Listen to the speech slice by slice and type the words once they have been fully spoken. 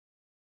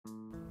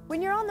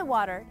When you're on the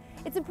water,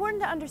 it's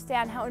important to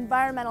understand how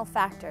environmental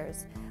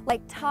factors like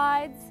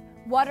tides,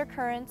 water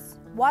currents,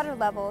 water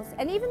levels,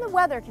 and even the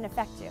weather can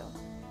affect you.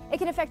 It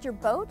can affect your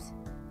boat,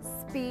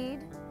 speed,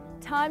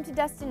 time to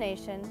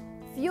destination,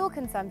 fuel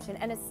consumption,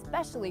 and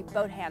especially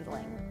boat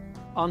handling.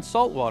 On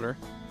saltwater,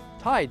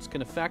 tides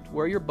can affect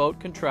where your boat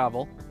can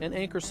travel and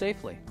anchor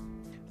safely.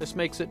 This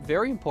makes it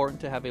very important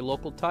to have a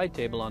local tide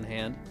table on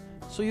hand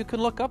so you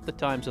can look up the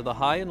times of the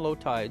high and low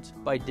tides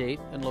by date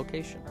and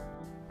location.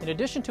 In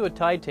addition to a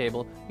tide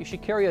table, you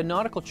should carry a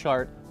nautical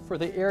chart for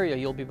the area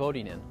you'll be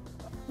boating in.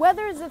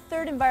 Weather is the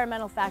third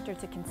environmental factor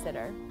to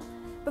consider.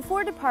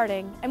 Before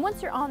departing, and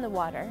once you're on the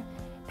water,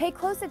 pay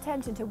close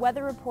attention to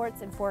weather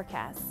reports and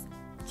forecasts,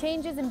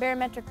 changes in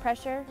barometric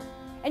pressure,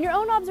 and your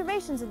own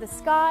observations of the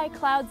sky,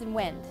 clouds, and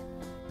wind.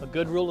 A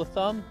good rule of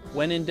thumb,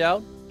 when in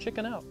doubt,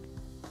 chicken out.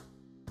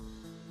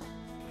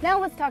 Now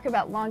let's talk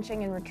about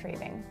launching and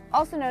retrieving,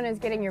 also known as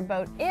getting your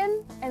boat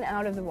in and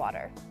out of the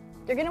water.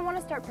 You're going to want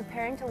to start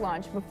preparing to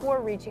launch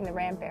before reaching the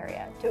ramp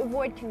area to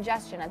avoid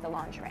congestion at the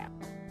launch ramp.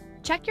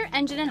 Check your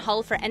engine and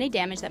hull for any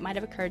damage that might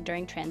have occurred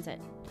during transit.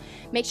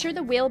 Make sure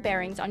the wheel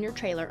bearings on your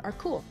trailer are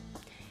cool.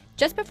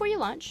 Just before you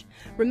launch,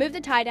 remove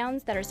the tie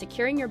downs that are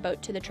securing your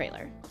boat to the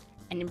trailer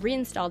and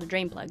reinstall the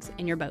drain plugs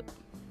in your boat.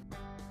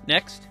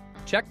 Next,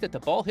 check that the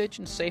ball hitch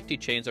and safety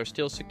chains are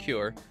still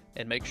secure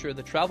and make sure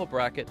the travel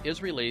bracket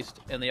is released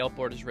and the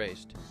outboard is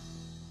raised.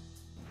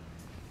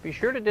 Be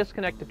sure to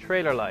disconnect the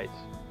trailer lights.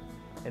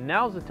 And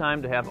now's the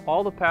time to have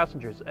all the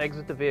passengers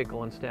exit the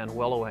vehicle and stand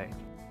well away.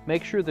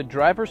 Make sure the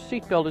driver's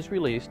seatbelt is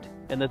released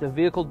and that the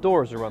vehicle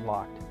doors are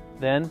unlocked.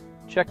 Then,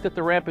 check that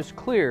the ramp is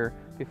clear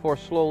before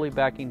slowly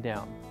backing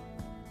down.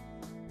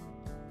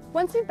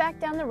 Once you back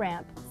down the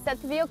ramp,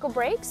 set the vehicle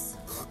brakes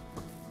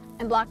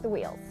and block the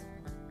wheels.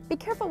 Be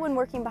careful when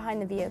working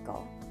behind the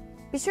vehicle.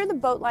 Be sure the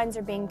boat lines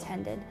are being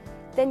tended,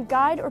 then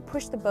guide or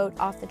push the boat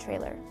off the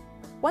trailer.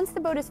 Once the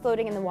boat is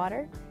floating in the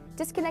water,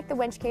 disconnect the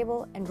winch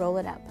cable and roll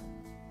it up.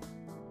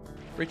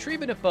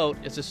 Retrieving a boat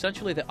is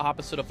essentially the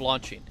opposite of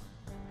launching.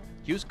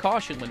 Use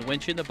caution when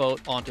winching the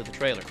boat onto the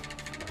trailer.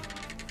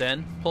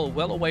 Then, pull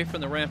well away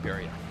from the ramp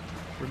area.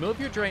 Remove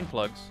your drain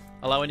plugs,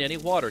 allowing any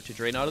water to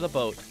drain out of the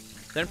boat,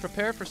 then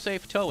prepare for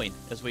safe towing,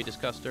 as we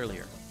discussed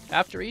earlier.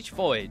 After each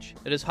voyage,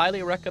 it is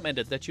highly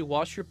recommended that you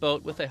wash your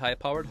boat with a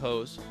high-powered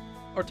hose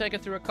or take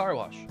it through a car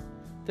wash.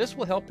 This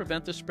will help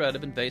prevent the spread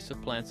of invasive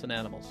plants and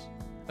animals,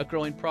 a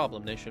growing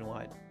problem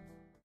nationwide.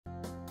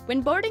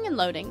 When boarding and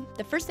loading,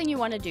 the first thing you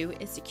want to do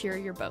is secure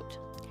your boat.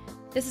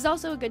 This is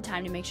also a good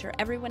time to make sure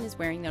everyone is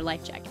wearing their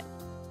life jacket.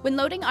 When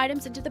loading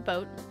items into the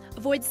boat,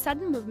 avoid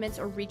sudden movements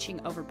or reaching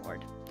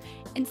overboard.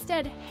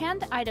 Instead,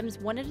 hand items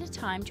one at a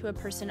time to a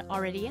person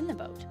already in the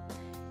boat.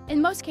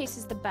 In most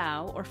cases, the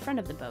bow or front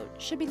of the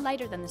boat should be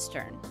lighter than the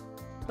stern.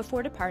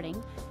 Before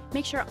departing,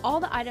 make sure all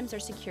the items are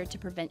secured to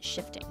prevent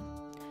shifting.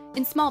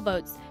 In small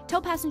boats,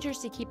 tell passengers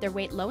to keep their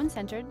weight low and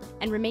centered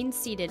and remain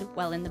seated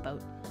while in the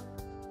boat.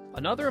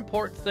 Another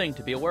important thing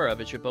to be aware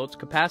of is your boat's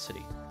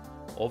capacity.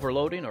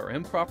 Overloading or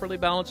improperly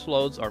balanced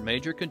loads are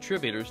major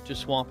contributors to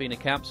swamping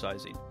and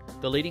capsizing,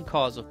 the leading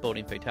cause of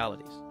boating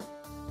fatalities.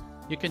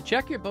 You can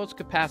check your boat's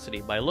capacity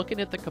by looking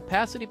at the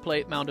capacity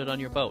plate mounted on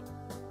your boat.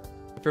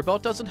 If your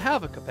boat doesn't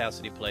have a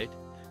capacity plate,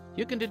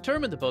 you can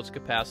determine the boat's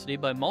capacity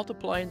by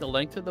multiplying the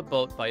length of the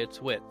boat by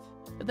its width,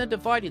 and then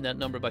dividing that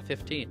number by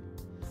 15.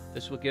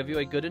 This will give you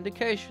a good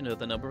indication of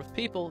the number of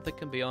people that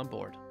can be on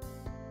board.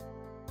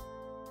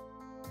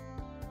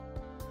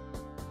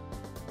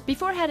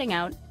 Before heading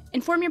out,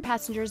 inform your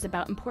passengers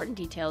about important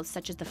details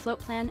such as the float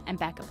plan and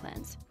backup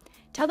plans.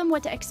 Tell them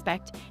what to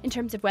expect in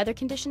terms of weather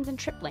conditions and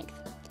trip length.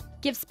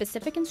 Give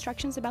specific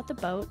instructions about the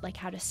boat, like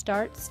how to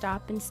start,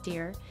 stop, and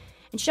steer,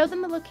 and show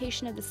them the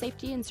location of the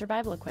safety and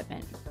survival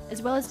equipment,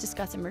 as well as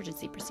discuss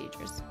emergency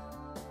procedures.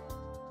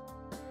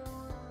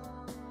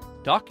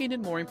 Docking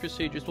and mooring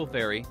procedures will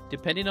vary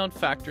depending on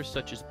factors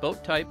such as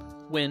boat type,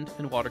 wind,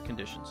 and water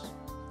conditions.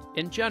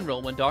 In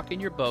general, when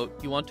docking your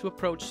boat, you want to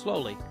approach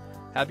slowly.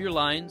 Have your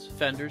lines,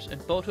 fenders,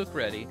 and boat hook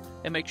ready,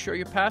 and make sure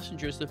your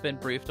passengers have been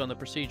briefed on the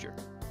procedure.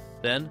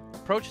 Then,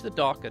 approach the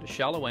dock at a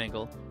shallow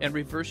angle and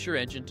reverse your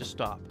engine to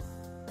stop.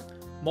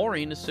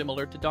 Mooring is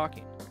similar to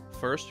docking.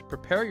 First,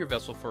 prepare your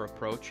vessel for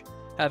approach,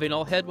 having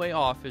all headway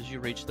off as you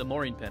reach the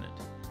mooring pennant,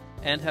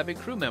 and have a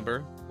crew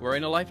member,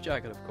 wearing a life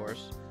jacket of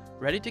course,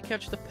 ready to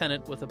catch the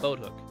pennant with a boat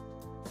hook.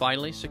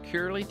 Finally,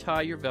 securely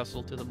tie your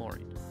vessel to the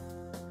mooring.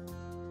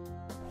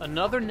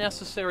 Another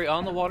necessary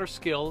on-the-water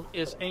skill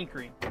is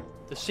anchoring.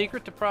 The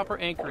secret to proper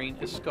anchoring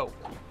is scope.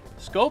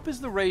 Scope is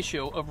the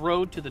ratio of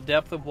rode to the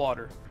depth of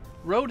water.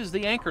 Rode is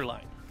the anchor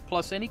line,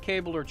 plus any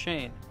cable or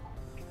chain.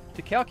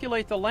 To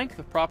calculate the length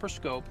of proper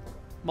scope,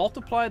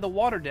 multiply the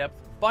water depth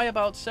by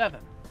about 7.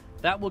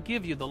 That will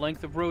give you the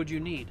length of rode you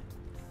need.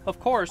 Of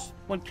course,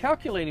 when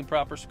calculating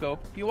proper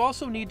scope, you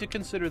also need to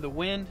consider the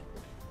wind,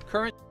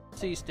 current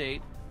sea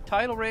state,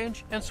 tidal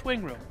range, and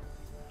swing room.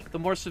 The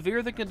more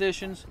severe the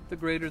conditions, the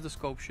greater the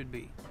scope should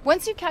be.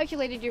 Once you've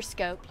calculated your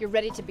scope, you're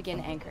ready to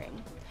begin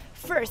anchoring.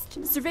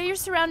 First, survey your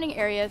surrounding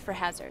area for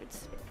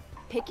hazards.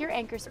 Pick your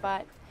anchor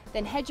spot,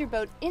 Then head your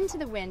boat into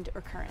the wind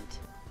or current.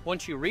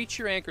 Once you reach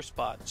your anchor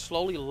spot,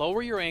 slowly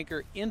lower your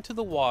anchor into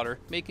the water,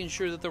 making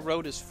sure that the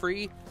rode is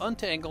free,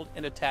 untangled,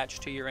 and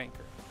attached to your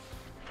anchor.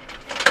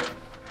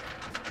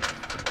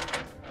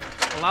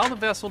 Allow the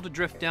vessel to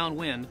drift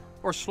downwind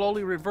or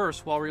slowly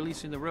reverse while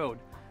releasing the rode,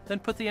 then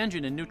put the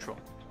engine in neutral.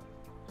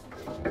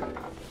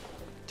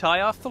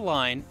 Tie off the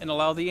line and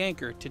allow the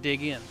anchor to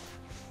dig in.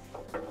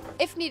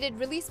 If needed,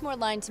 release more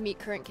line to meet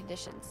current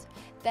conditions.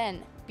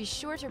 Then, be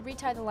sure to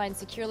retie the line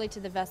securely to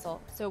the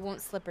vessel so it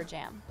won't slip or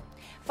jam.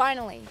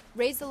 Finally,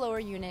 raise the lower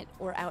unit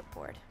or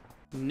outboard.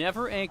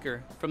 Never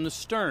anchor from the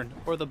stern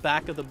or the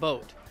back of the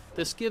boat.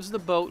 This gives the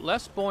boat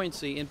less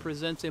buoyancy and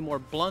presents a more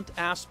blunt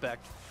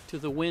aspect to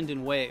the wind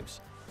and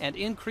waves, and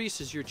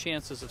increases your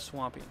chances of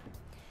swamping.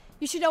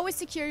 You should always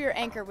secure your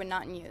anchor when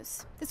not in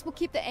use. This will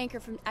keep the anchor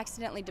from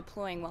accidentally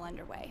deploying while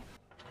underway.